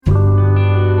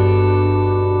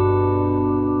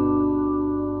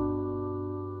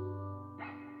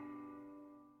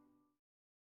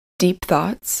Deep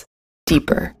thoughts,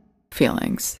 deeper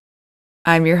feelings.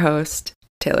 I'm your host,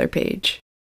 Taylor Page.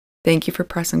 Thank you for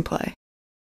pressing play.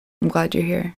 I'm glad you're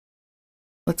here.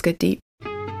 Let's get deep.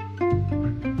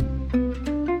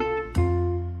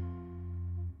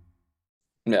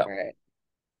 No. All right.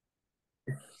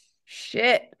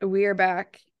 Shit, we are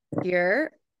back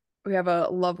here. We have a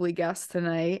lovely guest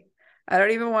tonight. I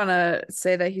don't even want to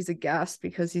say that he's a guest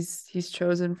because he's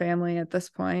chosen family at this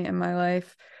point in my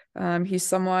life. He's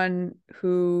someone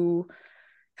who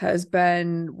has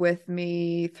been with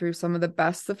me through some of the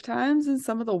best of times and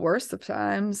some of the worst of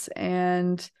times.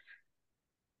 And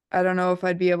I don't know if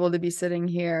I'd be able to be sitting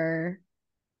here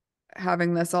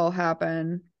having this all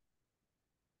happen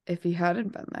if he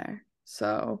hadn't been there.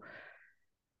 So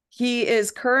he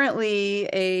is currently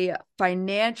a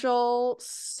financial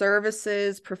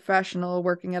services professional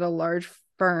working at a large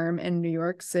firm in New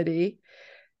York City.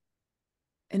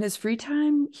 In his free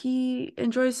time, he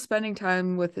enjoys spending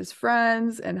time with his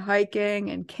friends and hiking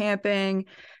and camping,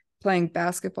 playing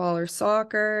basketball or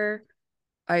soccer,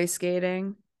 ice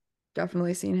skating.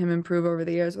 Definitely seen him improve over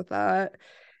the years with that.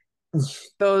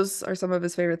 Those are some of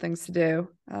his favorite things to do.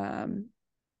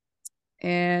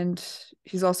 And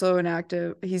he's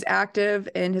active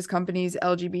in his company's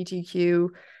LGBTQ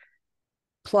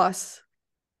plus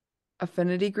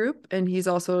affinity group. And he's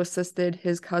also assisted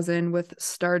his cousin with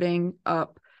starting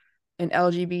up an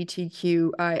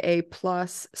LGBTQIA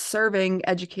plus serving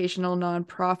educational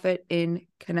nonprofit in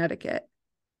Connecticut.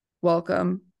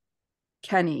 Welcome,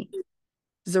 Kenny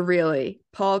Zarrilli,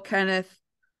 Paul Kenneth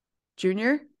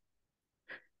Jr.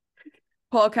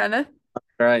 Paul Kenneth,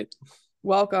 Right.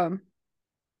 welcome.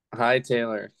 Hi,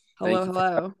 Taylor. Hello, Thank you for.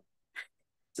 hello.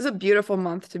 This is a beautiful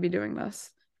month to be doing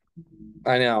this.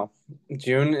 I know.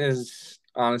 June is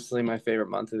honestly my favorite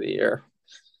month of the year.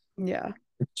 Yeah,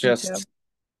 me too. Just,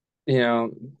 you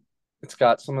know, it's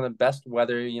got some of the best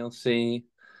weather you'll see.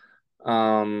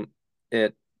 Um,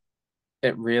 it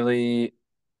it really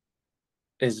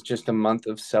is just a month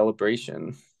of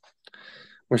celebration.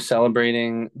 We're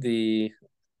celebrating the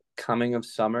coming of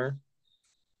summer,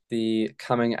 the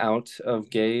coming out of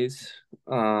gays.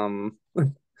 So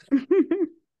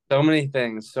many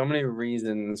things, so many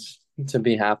reasons to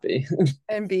be happy.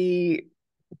 And be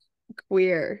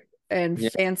queer and Yeah.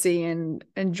 fancy and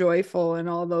joyful and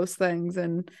all those things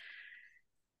and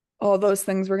all those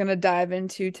things we're going to dive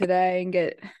into today and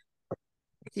get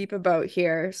deep about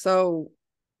here. So,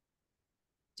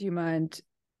 do you mind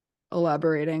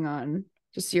elaborating on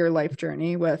just your life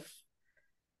journey with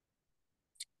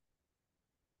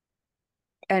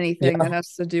anything Yeah. that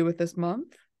has to do with this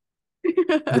month?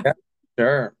 Yeah,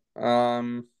 sure.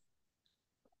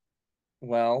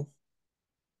 Well,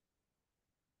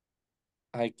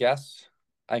 I guess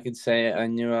I could say I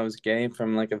knew I was gay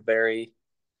from like a very,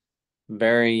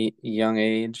 very young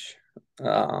age.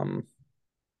 Um,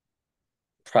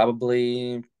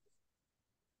 Probably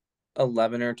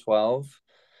 11 or 12.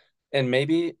 And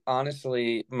maybe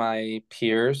honestly, my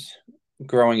peers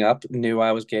growing up knew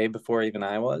I was gay before even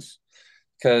I was,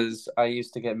 because I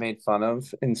used to get made fun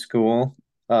of in school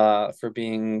for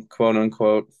being quote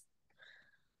unquote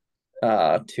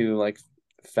too like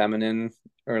feminine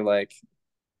or like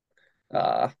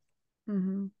uh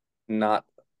Hmm. not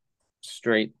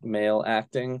straight male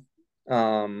acting.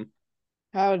 Um,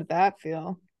 How did that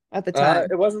feel at the time?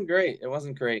 it wasn't great. It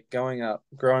wasn't great growing up.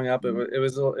 Mhm.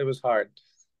 It was hard.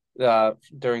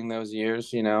 During those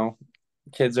years,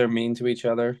 kids are mean to each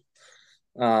other.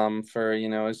 For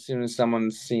as soon as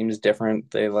someone seems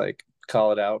different, they like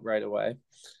call it out right away.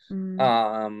 Mm.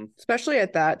 Um, Especially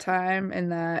at that time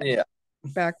and that yeah,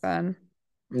 back then.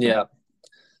 yeah.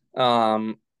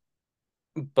 Um,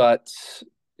 but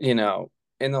you know,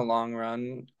 in the long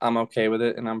run, I'm okay with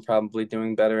it, and I'm probably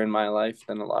doing better in my life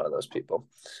than a lot of those people.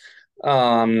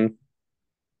 Um,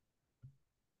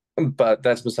 but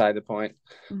that's beside the point.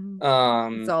 Mhm. It's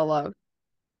Um, all love.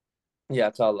 yeah,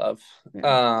 it's all love.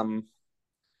 Yeah. Um,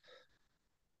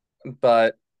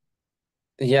 but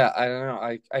yeah, I don't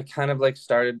know. I kind of like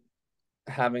started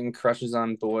having crushes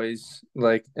on boys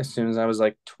like as soon as I was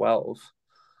like 12.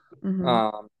 Hmm.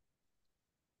 Um,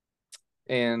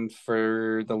 and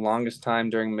for the longest time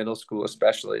during middle school,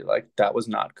 especially, like that was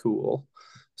not cool.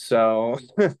 So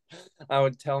I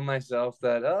would tell myself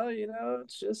that, oh,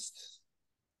 it's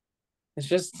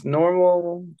just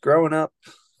normal growing up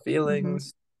Hmm.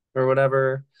 feelings or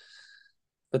whatever.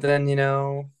 But then,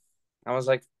 I was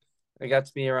like, I got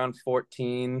to be around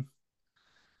 14,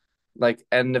 like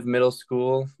end of middle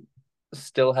school,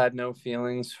 still had no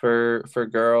feelings for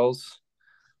girls.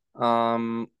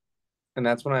 Um, and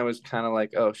that's when I was kind of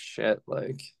like, oh shit,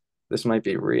 like this might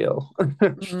be real.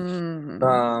 Mm.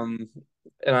 Um,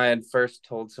 and I had first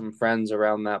told some friends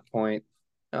around that point,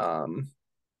 um,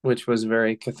 which was a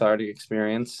very cathartic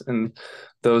experience. And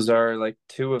those are like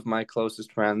two of my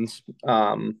closest friends.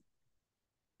 Honestly,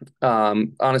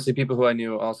 people who I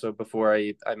knew also before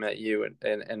I met you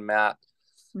and Matt.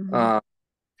 Hmm. Um,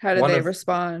 How did one they of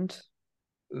respond?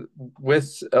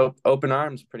 with open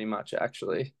arms, pretty much,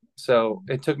 actually. So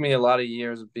it took me a lot of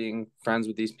years of being friends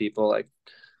with these people, like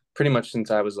pretty much since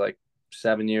I was like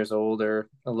 7 years old or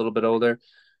a little bit older,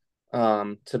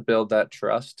 to build that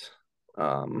trust,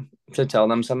 to tell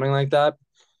them something like that.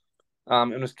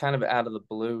 It was kind of out of the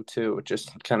blue too. It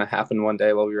just kind of happened one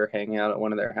day while we were hanging out at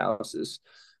one of their houses.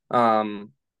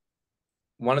 Um,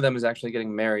 One of them is actually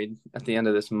getting married at the end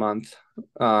of this month,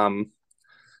 um,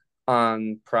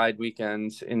 on Pride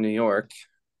weekend in New York,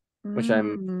 which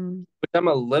I'm Mm. which I'm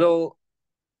a little,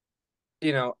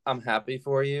 I'm happy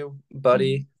for you, Hmm.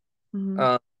 buddy. Hmm.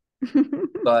 Um,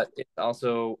 but it's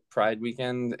also Pride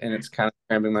weekend, and it's kind of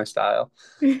cramping my style.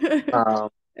 Um,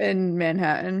 In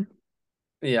Manhattan.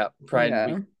 yeah, Pride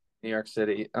week, Yeah. New York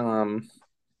City.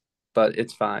 But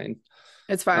it's fine.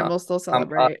 It's fine. Uh, We'll still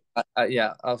celebrate.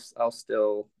 yeah, I'll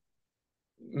still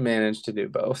manage to do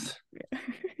both.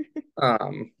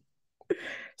 Um,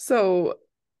 So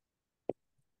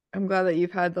I'm glad that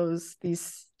you've had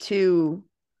these two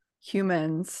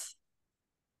humans.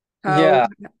 How yeah,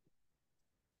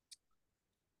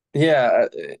 yeah,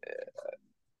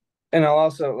 and I'll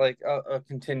also like I'll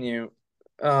continue.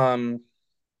 Um,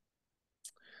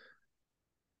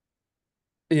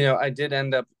 I did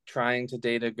end up trying to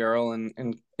date a girl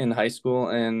in high school,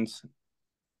 and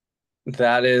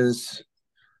that is,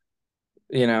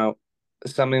 you know,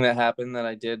 something that happened that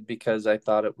I did because I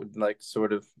thought it would like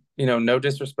sort of, no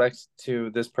disrespect to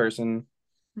this person.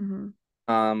 Mhm.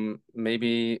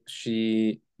 Maybe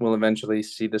she will eventually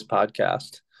see this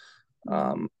podcast. Mhm.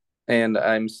 Um, and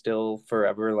I'm still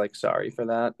forever like sorry for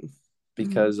that Mhm.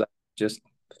 because I just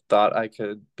thought I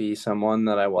could be someone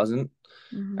that I wasn't.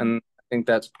 Mhm. And I think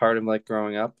that's part of like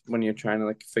growing up when you're trying to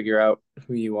like figure out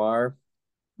who you are,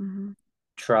 Mhm.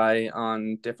 try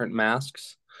on different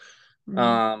masks. Mhm.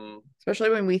 Um, Especially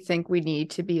when we think we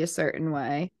need to be a certain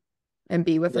way and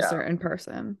be with a yeah. certain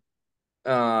person.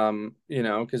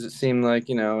 Because it seemed like,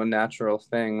 a natural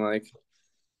thing. Like,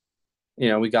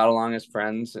 we got along as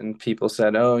friends and people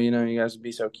said, oh, you guys would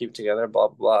be so cute together, blah,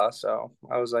 blah, blah. So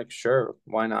I was like, sure,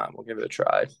 why not? We'll give it a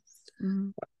try.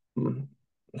 Mhm. Mm.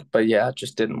 But yeah, it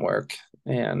just didn't work.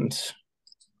 And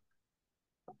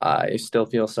I still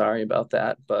feel sorry about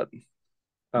that. But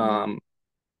Mhm. um,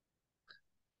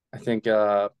 I think,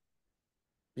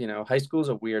 high school is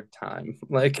a weird time.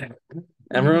 Like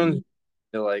everyone Mhm.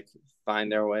 to like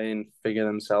find their way and figure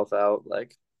themselves out.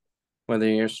 Like whether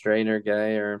you're straight or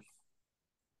gay or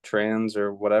trans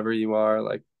or whatever you are,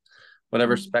 like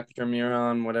whatever Mhm. spectrum you're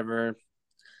on, whatever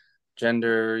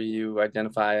gender you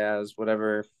identify as,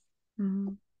 whatever,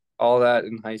 Mhm. all that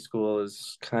in high school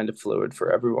is kind of fluid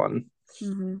for everyone.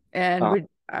 Mhm. And Um,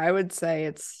 I would say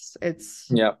it's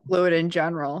yeah, fluid in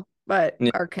general, but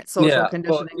yeah, our social yeah. Well,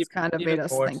 conditioning's kind of even made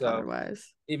us more think so,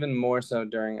 otherwise. even more so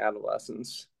during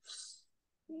adolescence,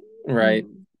 right?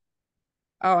 Mhm.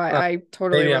 Oh, Uh, I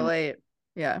totally maybe I'm. relate.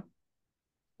 Yeah,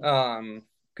 Um,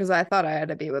 because I thought I had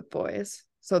to be with boys,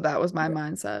 so that was my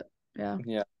mindset. Yeah.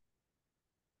 yeah.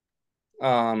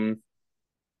 Um,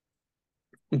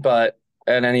 but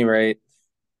at any rate,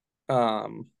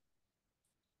 um,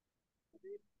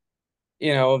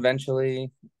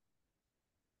 eventually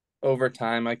over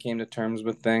time, I came to terms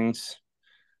with things.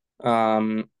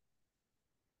 Um,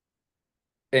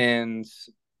 and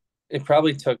it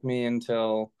probably took me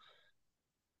until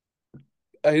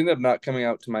I ended up not coming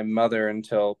out to my mother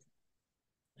until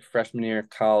freshman year of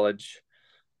college.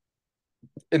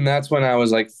 And that's when I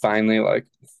was like finally like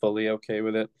fully okay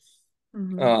with it.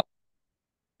 Hmm. Uh,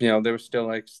 there was still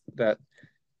like that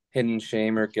hidden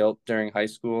shame or guilt during high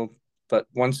school. But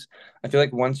I feel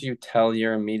like once you tell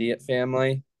your immediate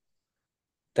family,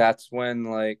 that's when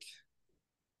like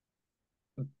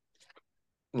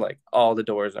all the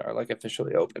doors are like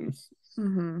officially open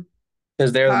Hmm.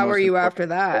 because they're the How were most you important. after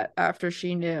that? After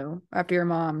she knew? After your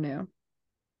mom knew?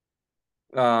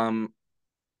 Um,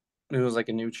 it was like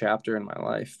a new chapter in my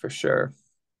life for sure.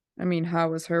 I mean, how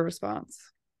was her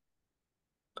response?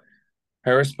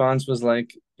 Her response was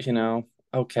like,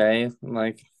 okay,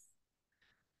 like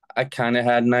I kind of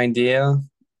had an idea,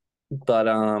 but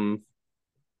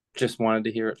just wanted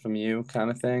to hear it from you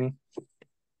kind of thing.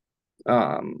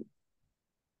 Um,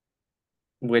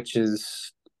 which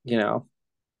is, you know,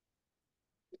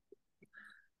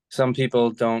 some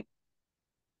people don't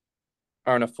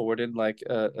aren't afforded like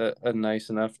a nice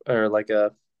enough or like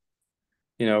a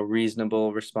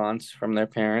reasonable response from their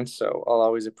parents. So I'll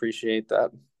always appreciate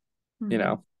that. You Mm-hmm.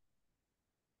 know,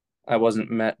 I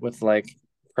wasn't met with like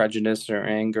prejudice or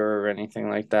anger or anything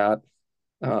like that.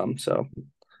 So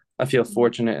I feel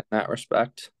fortunate in that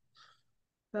respect.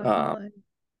 Um, Definitely.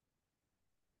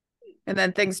 And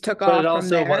then things took but it off from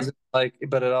also there.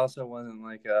 wasn't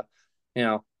like, a,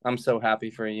 I'm so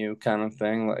happy for you kind of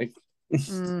thing. Like,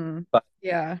 Mm. but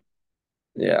Yeah.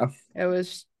 yeah. It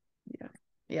was, yeah.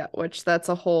 Yeah, which that's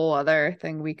a whole other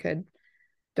thing we could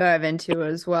dive into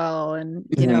as well. And,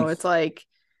 Mhm. it's like,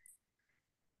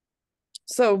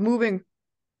 so moving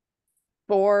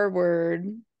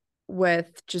forward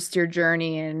with just your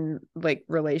journey and like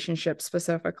relationships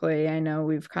specifically, I know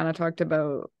we've kind of talked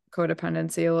about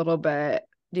codependency a little bit.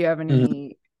 Do you have Mhm.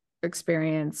 any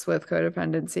experience with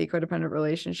codependency, codependent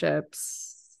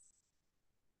relationships,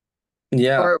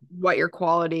 Yeah. or what your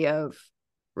quality of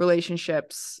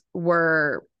relationships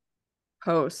were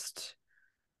post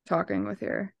talking with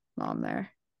your mom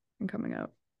there and coming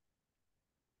out?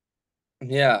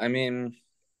 Yeah. I mean,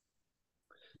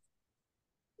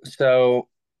 so,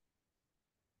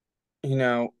 you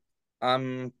know,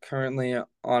 I'm currently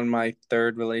on my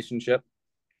third relationship,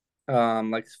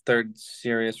 like third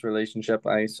serious relationship,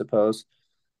 I suppose.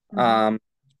 Mm-hmm. Um,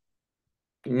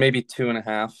 Maybe two and a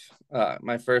half.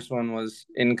 My first one was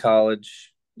in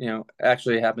college.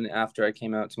 Actually it happened after I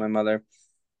came out to my mother.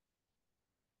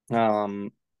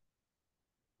 Um,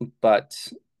 but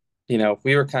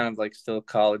we were kind of like still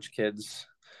college kids,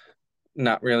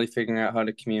 not really figuring out how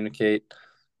to communicate.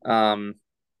 Um,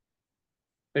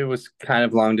 it was kind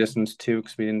of long distance too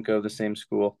because we didn't go to the same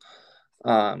school.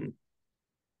 Um,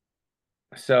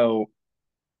 so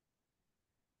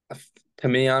to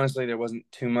me, honestly, there wasn't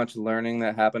too much learning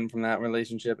that happened from that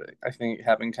relationship. I think it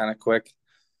happened kind of quick.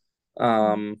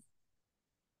 Um,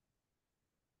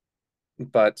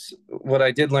 But what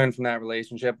I did learn from that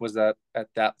relationship was that at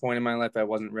that point in my life, I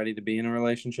wasn't ready to be in a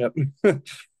relationship.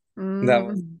 That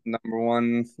was Mm-hmm. number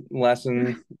one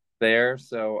lesson there.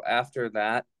 So after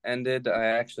that ended, I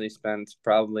actually spent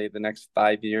probably the next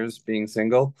 5 years being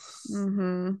single.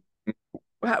 Mm-hmm.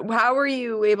 How were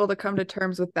you able to come to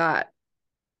terms with that?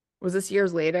 Was this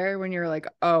years later when you were like,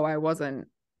 oh, I wasn't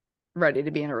ready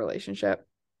to be in a relationship,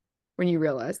 when you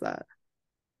realized that,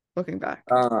 looking back?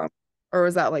 Um, Or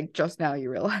was that like just now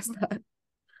you realized that?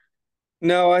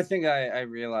 no, I think I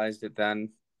realized it then.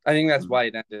 I think that's why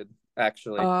it ended,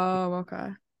 actually. Oh, okay.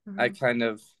 I Okay. kind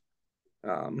of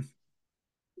um,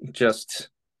 just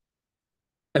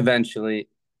eventually,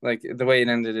 like the way it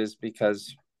ended is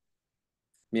because,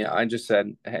 yeah, I just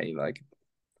said, hey, like,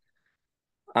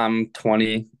 I'm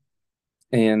 20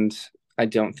 and I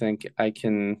don't think I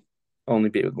can only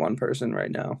be with one person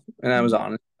right now. And I was Mm-hmm.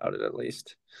 honest about it at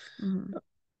least. Mm-hmm.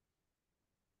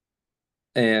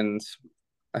 And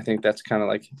I think that's kind of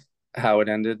like how it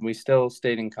ended. We still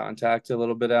stayed in contact a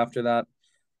little bit after that.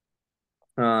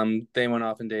 They went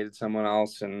off and dated someone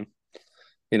else, and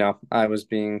I was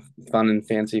being fun and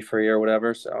fancy free or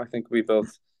whatever. So I think we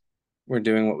both were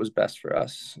doing what was best for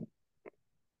us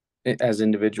as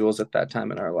individuals at that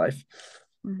time in our life.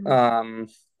 Mm-hmm. Um,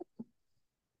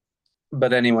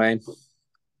 but anyway,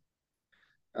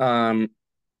 um,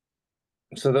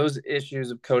 so those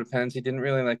issues of codependency didn't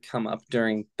really like come up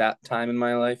during that time in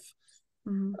my life.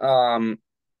 Mm-hmm. Um,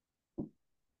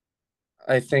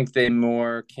 I think they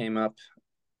more came up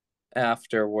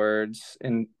afterwards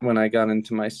and when I got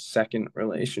into my second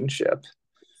relationship.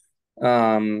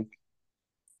 Um,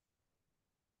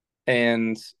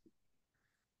 and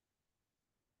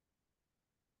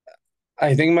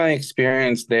I think my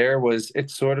experience there was it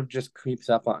sort of just creeps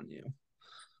up on you.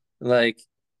 Like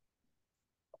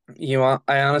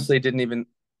I honestly didn't even,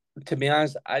 to be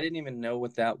honest, I didn't even know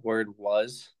what that word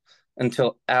was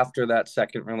until after that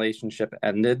second relationship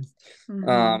ended. Mm-hmm.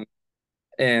 Um,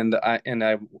 and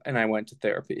I went to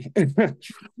therapy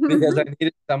because I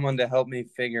needed someone to help me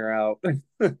figure out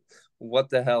what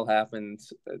the hell happened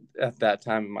at that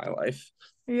time in my life.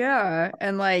 Yeah,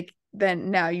 and like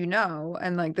then now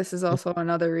and like this is also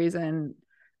another reason,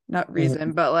 not Mhm.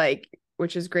 reason, but like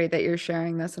which is great that you're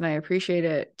sharing this and I appreciate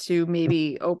it, to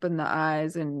maybe open the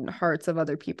eyes and hearts of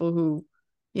other people who,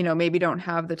 maybe don't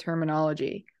have the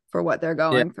terminology for what they're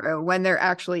Yeah, going through when they're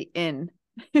actually in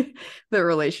the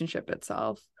relationship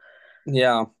itself.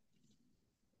 yeah.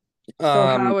 So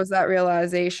how Um, was that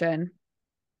realization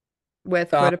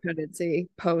with uh, codependency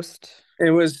post?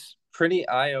 it was pretty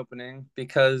eye-opening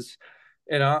because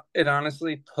it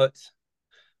honestly puts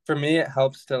for me it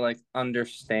helps to like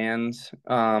understand.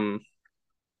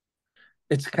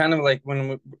 It's kind of like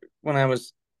when I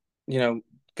was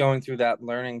going through that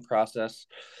learning process,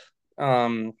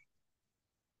 um,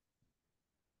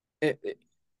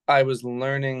 I was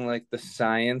learning like the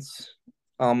science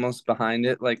almost behind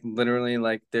it, like literally,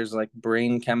 like there's like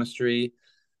brain chemistry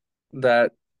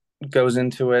that goes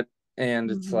into it, and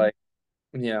it's Mm-hmm. like,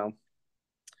 you know,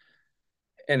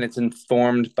 and it's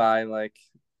informed by like,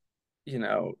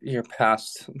 your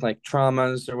past like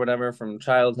traumas or whatever from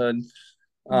childhood,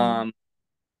 Mm-hmm. um,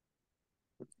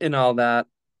 and all that.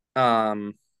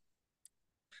 Um,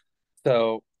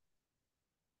 so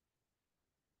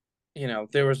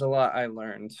there was a lot I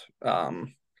learned.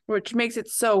 Which makes it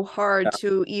so hard Yeah,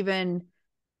 to even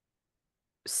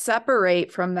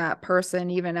separate from that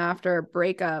person even after a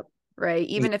breakup, right?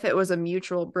 Even if it was a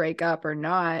mutual breakup or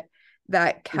not,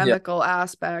 that yeah, chemical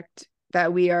aspect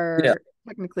that we yeah, are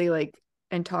technically like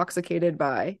intoxicated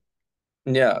by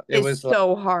yeah. It is was like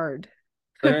so hard.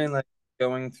 literally like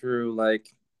going through like,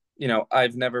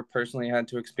 I've never personally had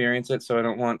to experience it, so I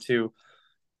don't want to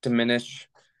diminish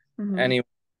Mm-hmm. anyone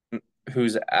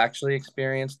who's actually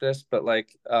experienced this, but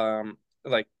like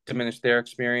diminish their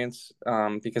experience,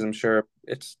 because I'm sure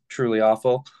it's truly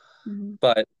awful. Mm-hmm.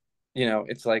 But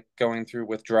it's like going through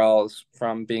withdrawals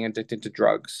from being addicted to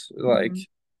drugs. Like,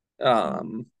 Mm-hmm.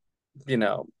 um,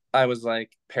 I was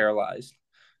like paralyzed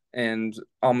and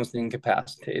almost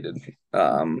incapacitated,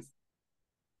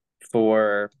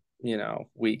 for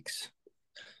weeks.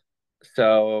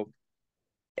 So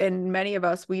And many of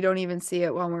us, we don't even see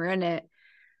it when we're in it.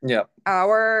 yeah,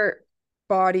 Our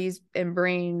bodies and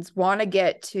brains want to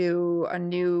get to a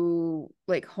new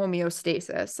like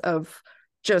homeostasis of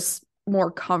just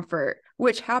more comfort,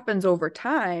 which happens over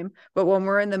time. But when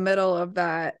we're in the middle of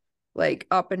that like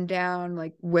up and down,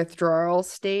 like withdrawal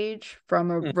stage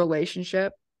from a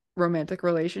relationship, romantic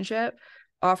relationship,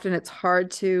 often it's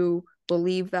hard to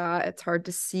believe that. It's hard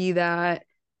to see that.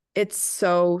 It's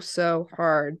so, so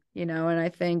hard, and I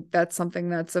think that's something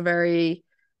that's a very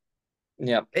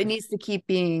yeah, it needs to keep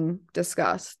being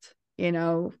discussed,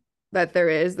 that there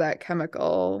is that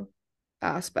chemical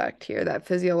aspect here, that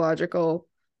physiological,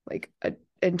 like a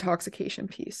intoxication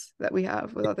piece that we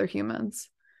have with other humans.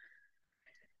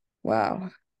 Wow.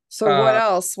 So what uh,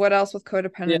 else? What else with yeah.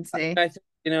 codependency? I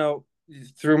think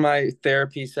through my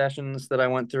therapy sessions that I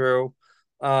went through.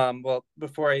 Well,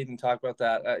 before I even talk about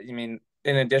that, I mean,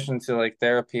 in addition to like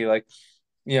therapy, like,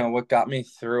 what got me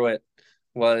through it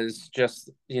was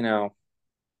just,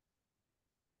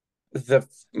 the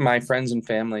my friends and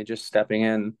family just stepping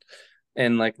in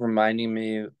and like reminding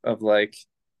me of like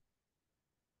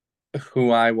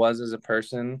who I was as a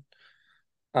person,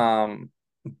 um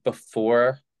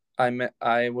before I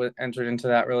entered into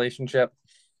that relationship,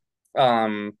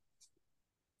 um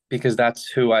because that's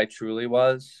who I truly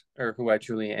was, or who I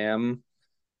truly am,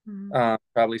 Mm-hmm.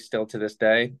 probably still to this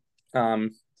day,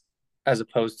 um as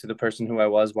opposed to the person who I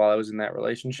was while I was in that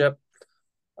relationship.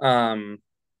 um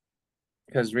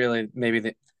because really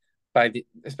maybe by the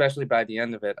especially by the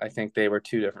end of it, I think they were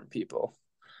two different people.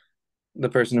 The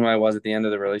person who I was at the end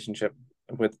of the relationship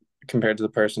with, compared to the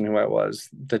person who I was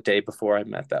the day before I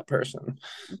met that person.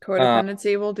 Um,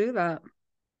 Codependency will do that.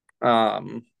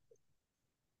 um,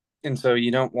 and so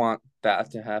you don't want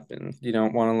that to happen. You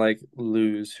don't want to like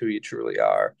lose who you truly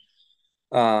are.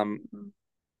 Um, Mm-hmm.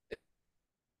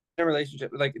 in a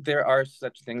relationship, like there are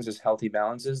such things as healthy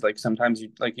balances. Like sometimes you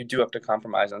do have to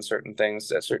compromise on certain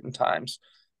things at certain times.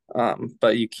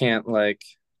 But you can't like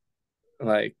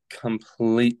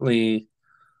completely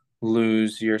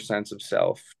lose your sense of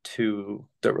self to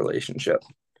the relationship.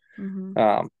 Mm-hmm.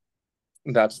 Um,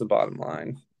 that's the bottom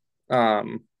line.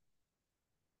 Um,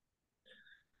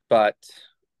 but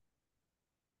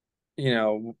you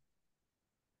know,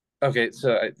 okay.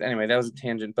 So anyway, that was a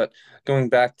tangent. But going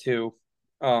back to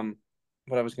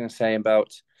what I was going to say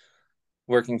about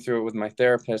working through it with my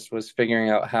therapist was figuring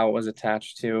out how it was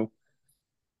attached to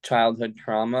childhood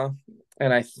trauma.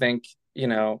 And I think,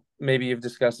 maybe you've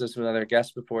discussed this with other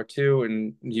guests before too,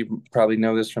 and you probably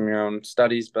know this from your own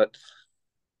studies, but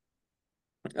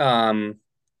um,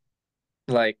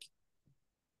 like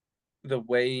the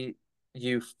way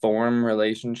you form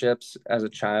relationships as a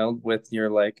child with your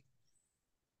like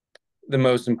the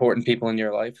most important people in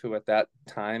your life, who at that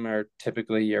time are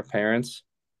typically your parents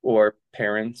or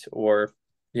parent, or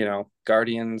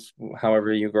guardians,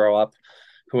 however you grow up,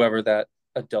 whoever that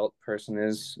adult person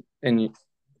is in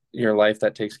your life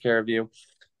that takes care of you.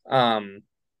 um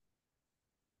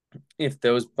if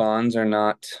those bonds are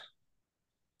not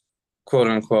quote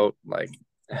unquote like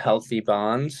healthy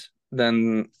bonds,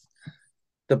 then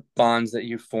the bonds that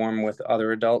you form with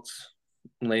other adults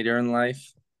later in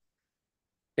life,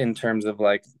 in terms of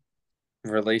like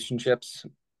relationships,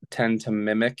 tend to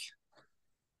mimic.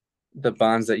 the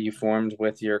bonds that you formed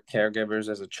with your caregivers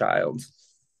as a child.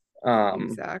 Um,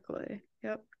 Exactly.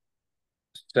 Yep.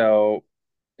 so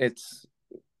it's,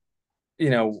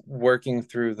 working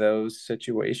through those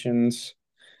situations,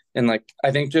 and like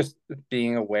I think just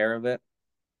being aware of it,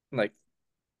 like,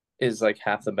 is like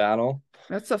half the battle.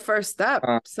 That's the first step,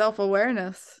 Um,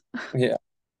 self-awareness. yeah.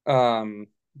 Um,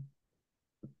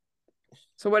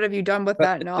 So what have you done with but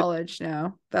that knowledge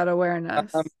now, that um,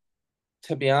 awareness?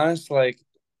 to be honest, like,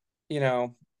 you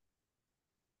know,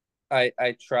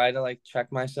 I try to like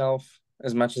check myself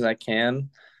as much as I can,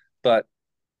 but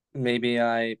maybe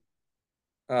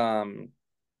um,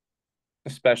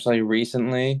 especially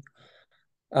recently,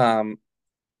 um,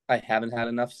 I haven't had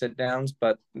enough sit downs.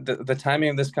 But the timing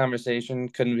of this conversation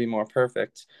couldn't be more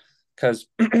perfect because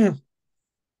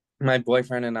my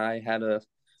boyfriend and I had a,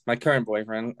 my current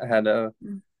boyfriend had a,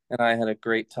 Mm. and I had a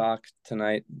great talk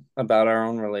tonight about our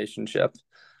own relationship.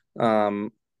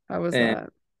 Um, How was and that?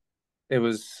 it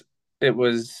was it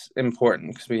was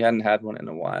important because we hadn't had one in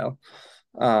a while.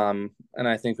 And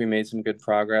I think we made some good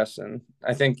progress. And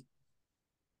I think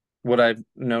what I've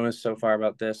noticed so far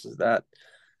about this is that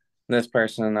this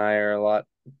person and I are a lot,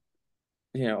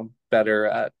 better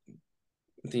at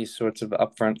these sorts of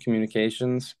upfront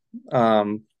communications.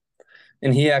 Um,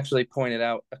 and he actually pointed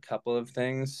out a couple of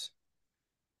things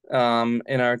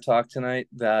in our talk tonight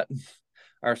that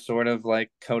are sort of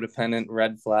like codependent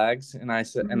red flags. And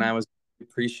Mm-hmm. I was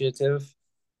appreciative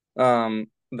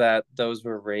that those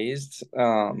were raised,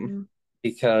 Mm-hmm.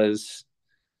 because,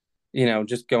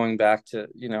 just going back to,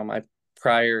 my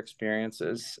prior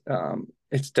experiences,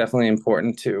 it's definitely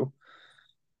important to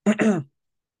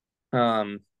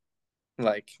um,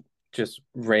 like just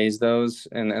raise those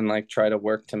and like try to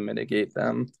work to mitigate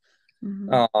them.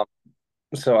 Mm-hmm. Um,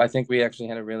 so I think we actually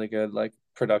had a really good, like,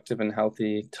 productive and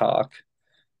healthy talk.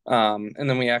 And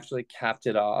then we actually capped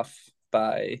it off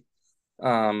by,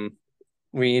 um,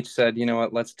 we each said, you know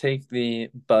what, let's take the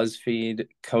BuzzFeed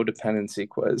codependency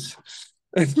quiz.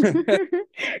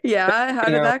 Yeah, how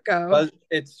did that go? But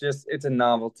it's a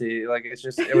novelty. Like,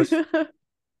 it was,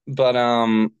 but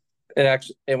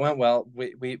it went well.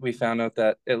 We found out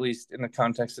that, at least in the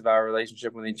context of our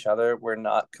relationship with each other, we're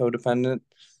not codependent.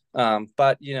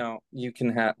 But you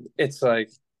can have, it's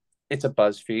like, it's a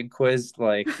BuzzFeed quiz.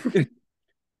 Like,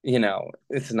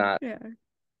 it's not Yeah.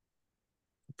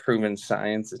 proven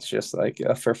science. It's just like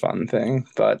a for fun thing.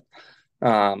 But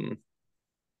um,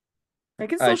 I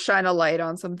can still I shine a light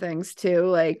on some things too,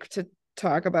 like to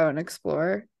talk about and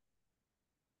explore.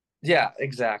 yeah,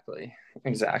 exactly,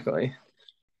 exactly.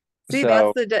 See,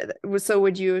 that's So so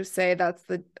would you say that's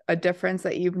the a difference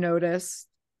that you've noticed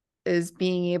is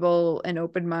being able and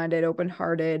open-minded,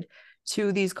 open-hearted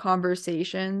to these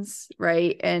conversations,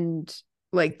 right? And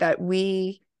like that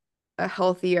a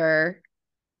healthier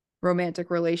romantic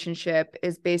relationship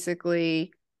is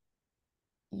basically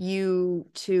you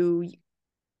two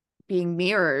being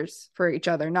mirrors for each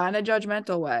other, not in a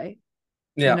judgmental way,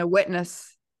 in yeah, a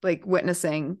like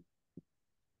witnessing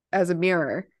as a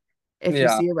mirror if you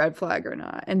yeah, see a red flag or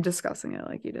not and discussing it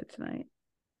like you did tonight.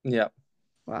 yeah,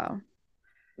 Wow.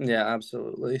 yeah,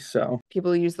 absolutely. So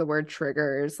People use the word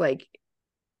triggers. Like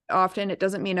often it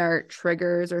doesn't mean our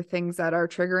triggers or things that are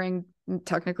triggering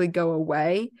technically go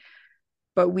away,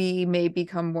 but we may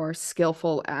become more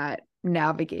skillful at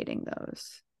navigating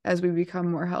those as we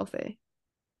become more healthy.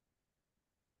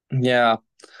 yeah,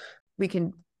 We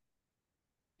can,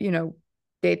 you know,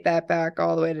 date that back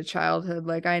all the way to childhood.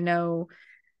 Like I know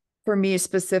for me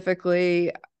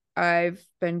specifically, I've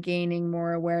been gaining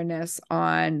more awareness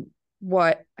on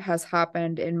what has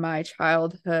happened in my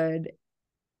childhood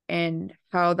and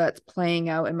how that's playing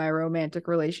out in my romantic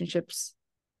relationships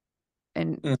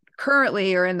and mm,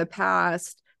 currently or in the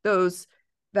past, those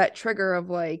that trigger of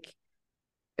like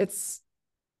it's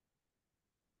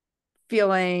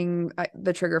feeling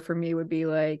the trigger for me would be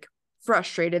like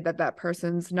frustrated that that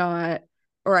person's not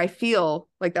or I feel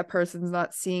like that person's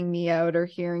not seeing me out or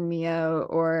hearing me out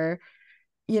or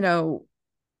you know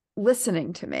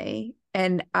listening to me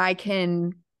and I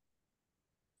can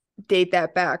date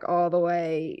that back all the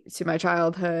way to my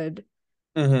childhood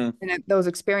hmm, and those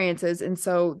experiences and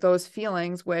so those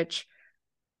feelings which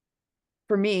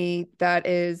for me that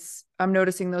is I'm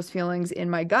noticing those feelings in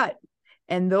my gut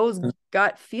and those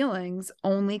gut feelings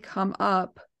only come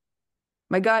up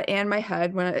my gut and my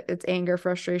head when it's anger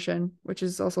frustration which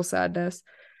is also sadness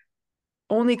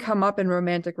only come up in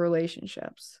romantic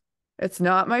relationships it's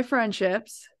not my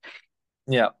friendships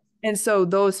yeah, and so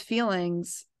those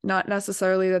feelings not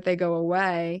necessarily that they go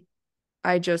away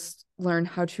I just learn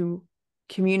how to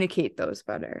communicate those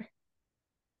better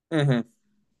hmm,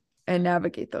 and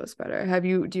navigate those better. Have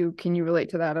you do you can you relate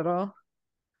to that at all?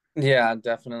 Yeah,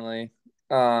 definitely.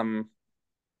 Um,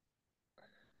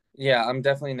 yeah, I'm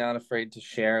definitely not afraid to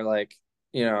share like,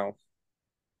 you know,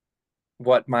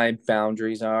 what my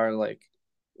boundaries are like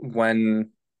when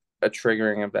a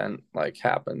triggering event like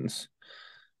happens.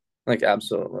 Like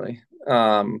absolutely.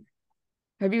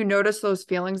 Have you noticed those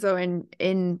feelings though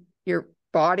in your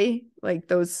body, like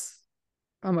those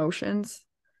emotions?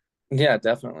 Yeah,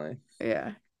 definitely.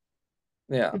 Yeah,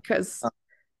 Yeah. because Uh,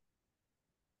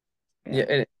 yeah,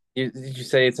 yeah. did you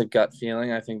say it's a gut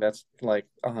feeling? I think that's like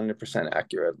 100%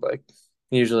 accurate. Like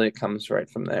usually it comes right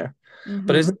from there.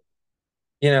 But Mm-hmm. isn't,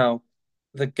 you know,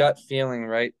 the gut feeling,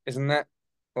 right? Isn't that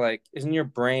like isn't your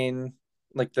brain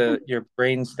like your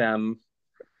brain stem,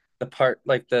 the part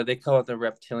like they call it the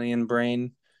reptilian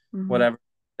brain, Mm-hmm. whatever.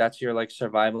 That's your like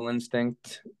survival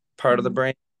instinct part of the Mm-hmm.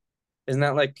 brain. Isn't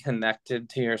that like connected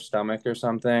to your stomach or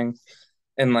something?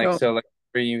 And like So, so like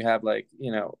where you have like,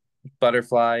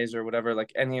 butterflies or whatever,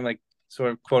 like any like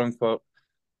sort of quote unquote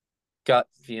gut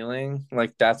feeling,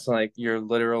 like that's like your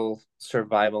literal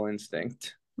survival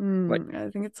instinct. Like I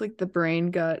think it's like the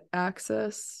brain gut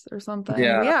axis or something.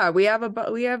 yeah. Yeah, we have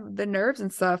the nerves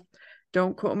and stuff.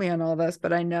 Don't quote me on all this,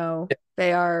 but I know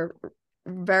they are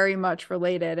very much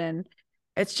related, and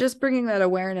it's just bringing that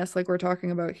awareness, like we're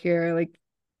talking about here, like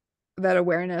that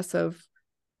awareness of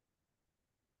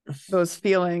those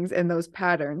feelings and those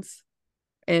patterns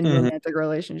in Mhm. romantic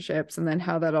relationships, and then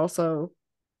how that also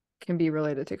can be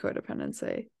related to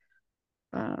codependency.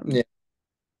 Um, Yeah.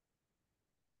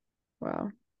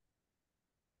 wow.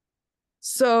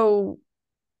 So,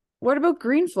 what about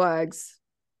green flags?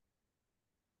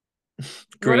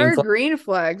 What Green are flag. green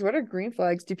flags? What are green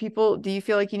flags? Do you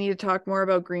feel like you need to talk more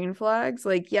about green flags?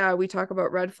 Like, yeah, we talk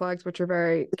about red flags, which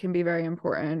can be very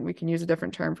important. We can use a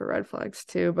different term for red flags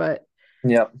too, but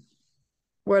Yep.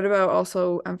 what about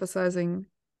also emphasizing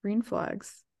green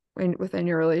flags within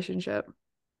your relationship?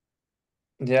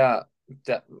 Yeah,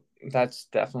 de that's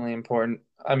definitely important.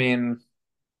 I mean,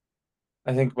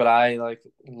 I think what I like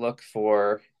look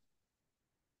for,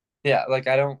 yeah, like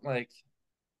I don't like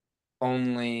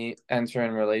only enter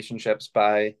in relationships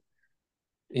by,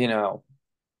 you know,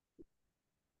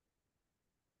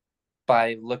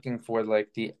 by looking for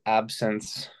like the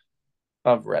absence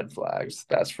of red flags,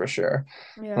 that's for sure.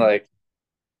 Yeah. Like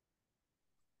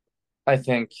I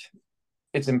think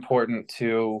it's important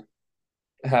to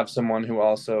have someone who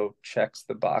also checks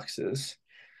the boxes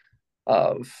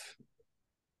of,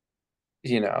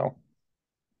 you know,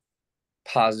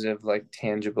 positive, like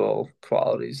tangible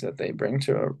qualities that they bring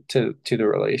to the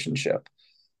relationship.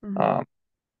 Hmm. Um,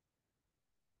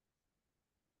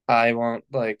 I won't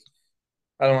like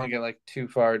I don't want to get like too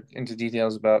far into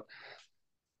details about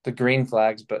the green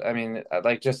flags, but I mean,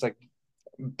 like just like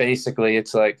basically,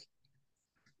 it's like,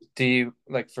 do you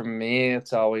like for me,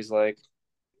 it's always like,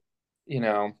 you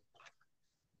know,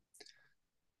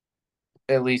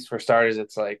 at least for starters,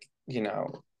 it's like,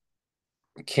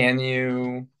 can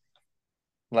you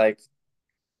like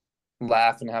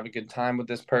laugh and have a good time with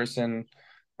this person?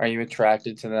 Are you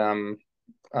attracted to them?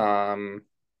 Um,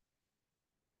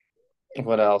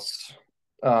 what else?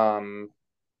 Um,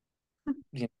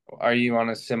 are you on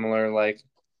a similar like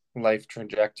life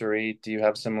trajectory? Do you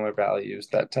have similar values?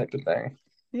 That type of thing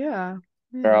Yeah.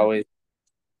 are Yeah. always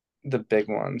the big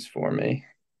ones for me.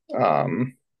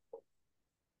 Um,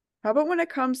 How about when it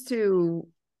comes to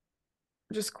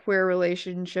just queer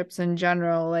relationships in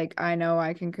general? Like, I know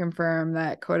I can confirm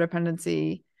that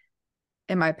codependency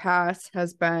in my past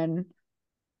has been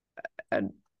a,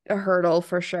 a hurdle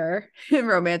for sure in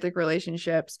romantic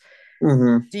relationships.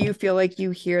 mhm. Do you feel like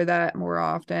you hear that more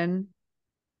often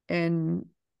in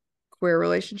queer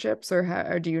relationships,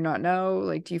 or do you not know?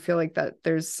 Like, do you feel like that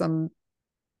there's some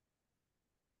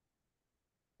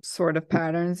sort of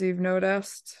patterns you've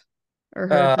noticed or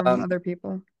heard from Um, other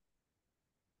people?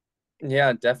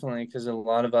 yeah, definitely, because a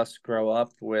lot of us grow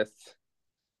up with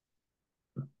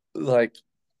like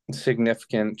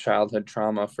significant childhood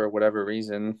trauma for whatever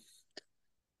reason.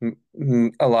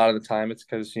 A lot of the time, it's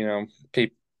because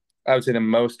people. I would say the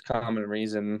most common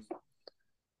reason,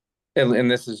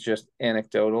 and this is just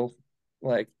anecdotal,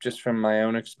 like just from my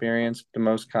own experience, the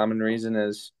most common reason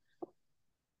is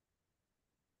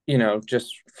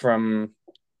just from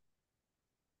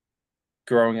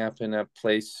growing up in a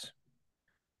place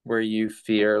where you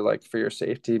fear like for your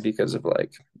safety because of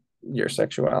like your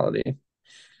sexuality,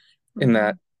 and Mm-hmm.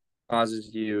 that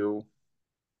causes you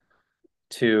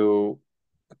to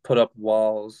put up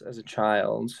walls as a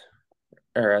child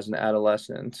or as an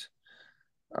adolescent,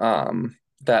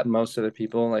 that most other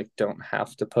people like don't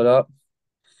have to put up.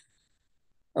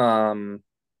 Um,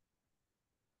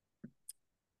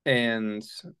 and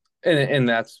and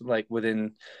that's like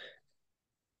within,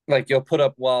 like you'll put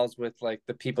up walls with like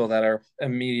the people that are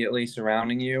immediately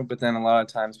surrounding you, but then a lot of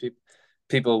times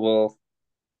people will,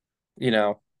 you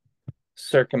know,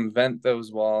 circumvent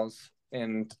those walls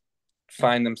and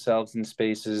find themselves in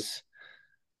spaces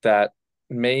that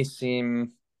may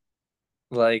seem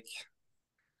like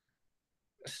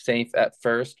safe at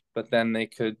first, but then they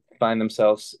could find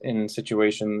themselves in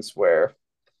situations where,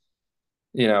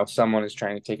 someone is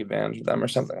trying to take advantage of them or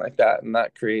something like that. And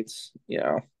that creates,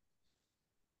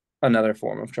 another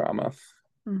form of trauma,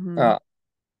 Mm-hmm. uh,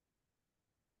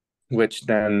 which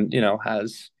then,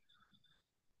 has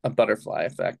a butterfly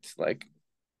effect, like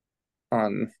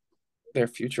on their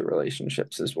future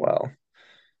relationships as well.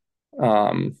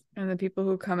 Um, And the people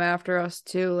who come after us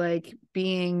too, like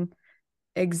being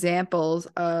examples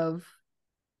of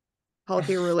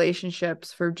healthier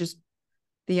relationships for just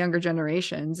the younger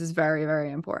generations is very,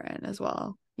 very important as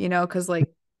well. Because like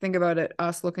think about it,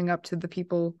 us looking up to the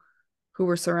people who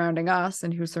were surrounding us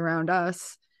and who surround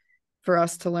us for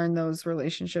us to learn those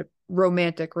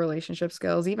romantic relationship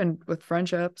skills, even with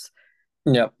friendships,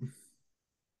 yep.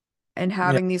 and Yep.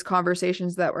 having these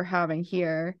conversations that we're having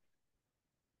here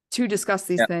to discuss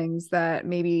these Yeah. things that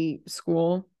maybe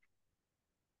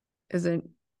isn't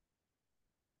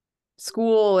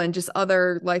school and just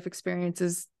other life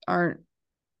experiences aren't Yeah.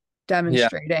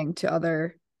 demonstrating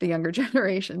to the younger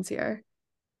generations here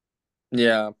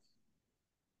Yeah.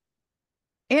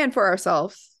 and for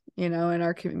ourselves, in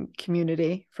our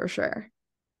community for sure.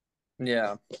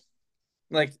 Yeah.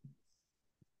 Like,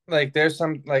 there's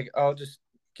some, like, I'll just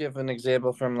give an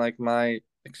example from like my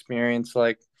experience.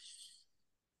 Like,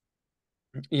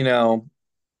 you know,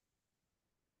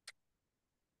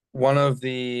 one of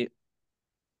the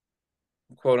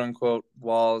quote unquote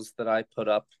walls that I put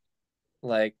up,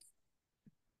 like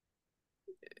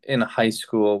in high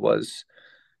school, was,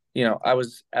 I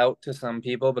was out to some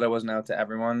people, but I wasn't out to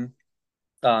everyone.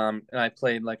 And I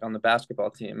played like on the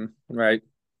basketball team, right?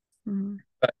 Mm-hmm.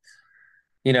 But,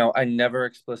 I never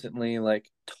explicitly like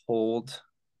told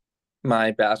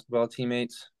my basketball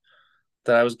teammates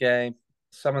that I was gay.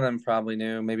 Some of them probably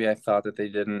knew. Maybe I thought that they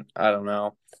didn't. I don't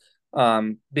know.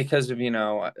 Because of,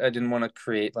 I didn't want to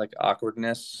create like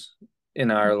awkwardness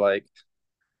in our like,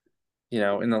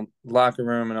 in the locker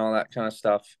room and all that kind of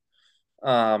stuff.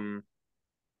 Um,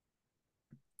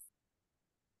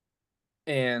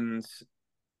 and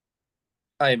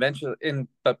I eventually,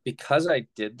 but because I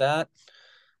did that,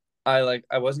 I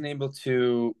wasn't able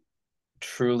to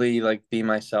truly like be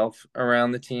myself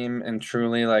around the team and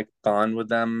truly like bond with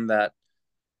them, that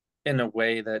in a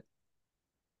way that,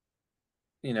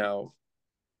 you know,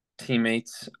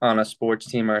 teammates on a sports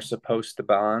team are supposed to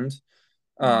bond.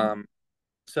 Mm-hmm. Um,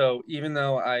 so even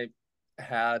though I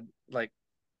had like,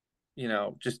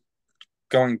 just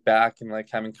going back and like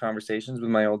having conversations with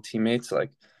my old teammates,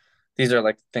 like these are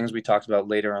like things we talked about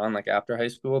later on, like after high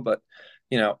school, but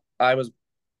I was,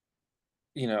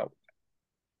 you know,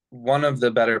 one of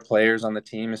the better players on the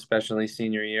team, especially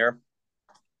senior year.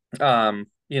 Um,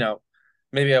 you know,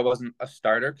 maybe I wasn't a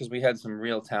starter because we had some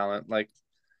real talent, like,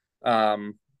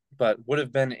 um, but would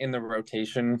have been in the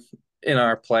rotation in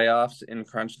our playoffs in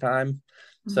crunch time.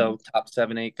 Mm-hmm. So top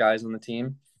 7, 8 guys on the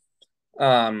team.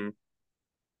 Um,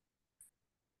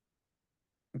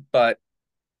 but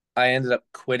I ended up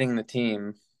quitting the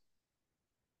team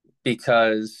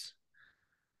because,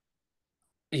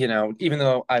 even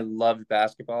though I loved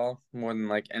basketball more than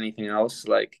like anything else,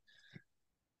 like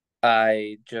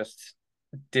I just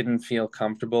didn't feel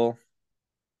comfortable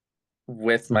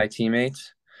with my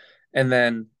teammates. And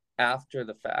then after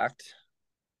the fact,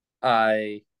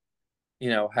 I,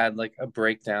 had like a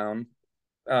breakdown,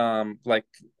 like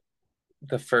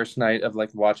the first night of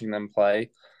like watching them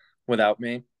play without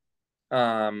me,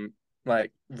 um,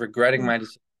 like regretting my Oof.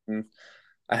 decision.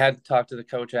 I had to talk to the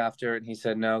coach after, and he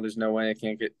said, "No, there's no way I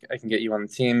can get you on the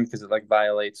team because it like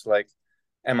violates like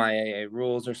MIAA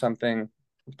rules or something."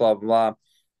 Blah blah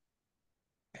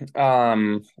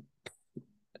blah.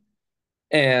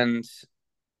 And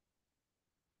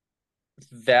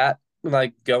that,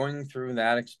 like, going through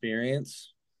that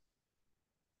experience,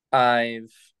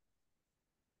 I've,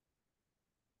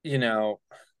 you know,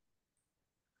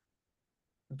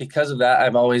 because of that,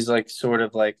 I've always like sort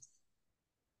of like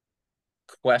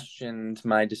questioned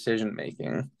my decision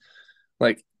making.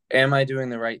 Like, am I doing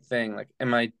the right thing? Like,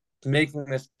 am I making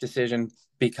this decision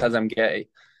because I'm gay?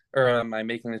 Or am I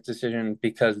making this decision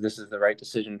because this is the right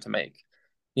decision to make?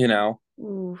 You know?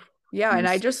 Oof. Yeah, and And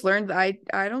I just learned that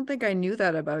I don't think I knew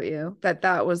that about you,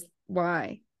 that was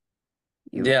why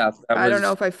you yeah, that I don't know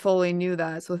was, if I fully knew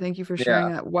that. So thank you for sharing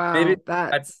yeah. that. Maybe Wow, I,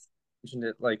 that's mentioned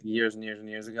it like years and years and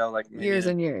years ago, like Years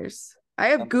maybe and years. I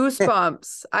have something.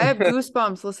 goosebumps. I have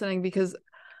goosebumps listening because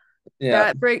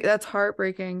Yeah. that's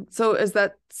heartbreaking. So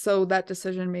that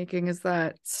decision making, is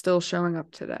that still showing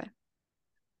up today?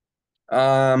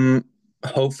 Um,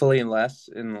 Hopefully less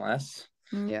and less.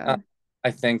 Uh, Yeah.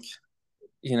 I think,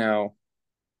 you know,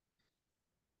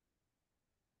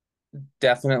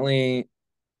 definitely,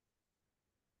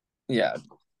 yeah.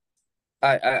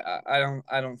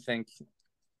 I don't think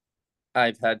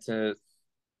I've had to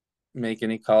make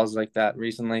any calls like that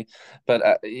recently,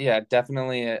 but yeah,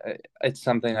 definitely, it's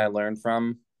something I learned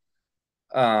from.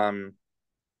 Um,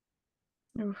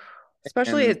 Oof.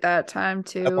 Especially and at that time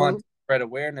I want too. to spread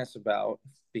awareness about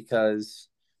because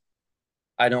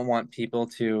I don't want people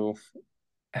to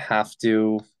have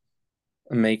to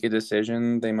make a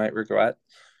decision they might regret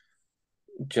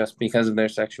just because of their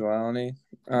sexuality.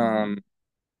 Um,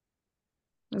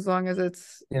 Mhm. As long as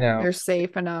you know, they're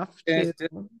safe enough to, it's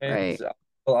right?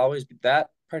 will always be that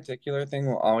particular thing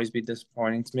will always be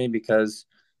disappointing to me because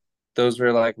those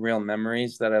were like real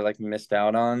memories that I like missed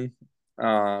out on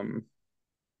um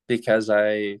because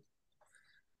I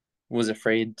was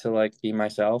afraid to like be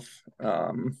myself.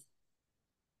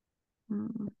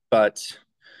 Mm. But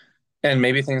and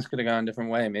maybe things could have gone a different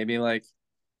way. Maybe like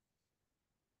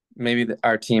maybe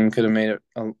our team could have made it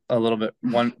a little bit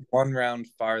one round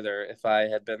farther if I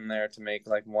had been there to make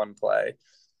like one play.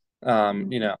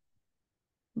 You know,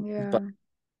 but Yeah.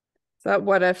 Is that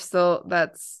what if still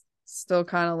that's still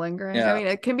kind of lingering? I yeah, mean,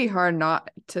 it can be hard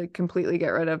not to completely get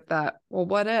rid of that. Well,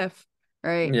 what if,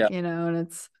 right? yeah, And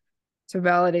it's to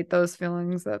validate those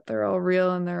feelings that they're all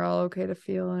real and they're all okay to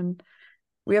feel. And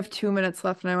we have 2 minutes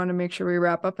left, and I want to make sure we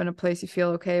wrap up in a place you feel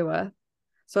okay with.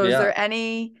 So, is yeah. there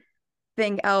anything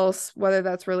else, whether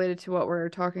that's related to what we're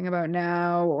talking about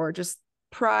now or just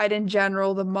pride in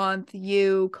general, the month,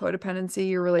 you, codependency,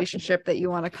 your relationship, that you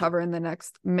want to cover in the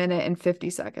next minute and 50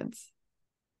 seconds?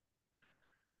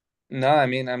 No, I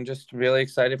mean, I'm just really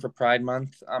excited for Pride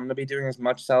Month. I'm gonna be doing as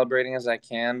much celebrating as I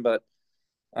can, but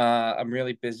I'm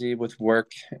really busy with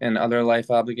work and other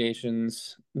life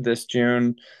obligations this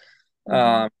June.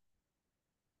 Mm-hmm. Um,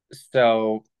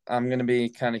 so I'm gonna be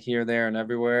kind of here, there, and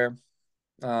everywhere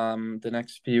the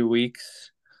next few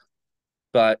weeks.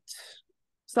 But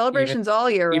even, Celebrations all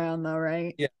year even round, though,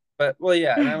 right? yeah, but well,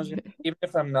 yeah, and I was even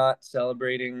if I'm not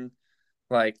celebrating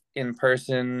like in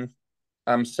person,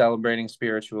 I'm celebrating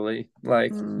spiritually,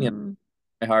 like Mm,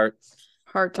 my heart.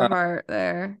 heart to Uh, heart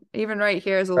there. Even right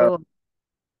here is a so little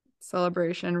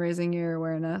celebration, raising your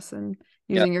awareness and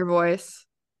yeah, using your voice.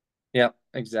 yeah,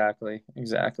 exactly,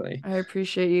 exactly. I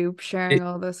appreciate you sharing It,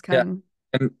 all this, yeah, Ken.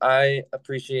 and I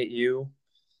appreciate you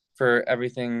for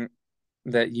everything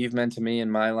that you've meant to me in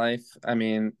my life. I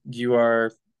mean, you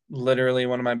are literally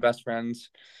one of my best friends,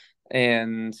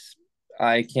 and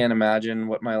I can't imagine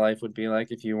what my life would be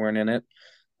like if you weren't in it.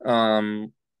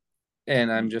 Um,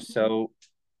 and I'm just so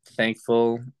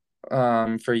thankful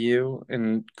for you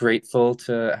and grateful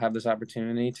to have this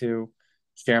opportunity to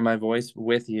share my voice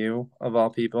with you, of all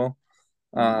people.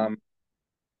 Mm, Um,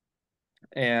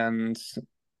 and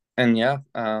and yeah,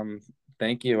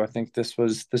 thank you. I think this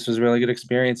was a really good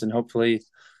experience, and hopefully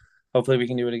we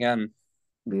can do it again.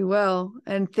 we will.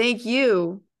 And thank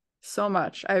you so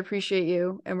much. I appreciate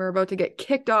you. And we're about to get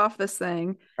kicked off this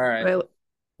thing, All but right. I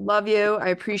love you. I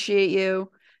appreciate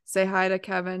you. Say hi to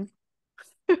Kevin.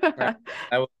 All right.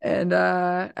 I will. And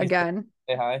He says, again,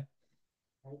 say hi.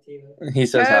 He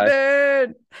says hi.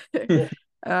 Kevin.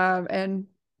 All And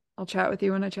I'll chat with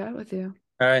you when I chat with you.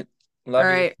 right. All Love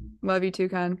you. right. Love you too,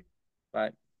 Ken.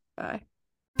 Bye. Bye.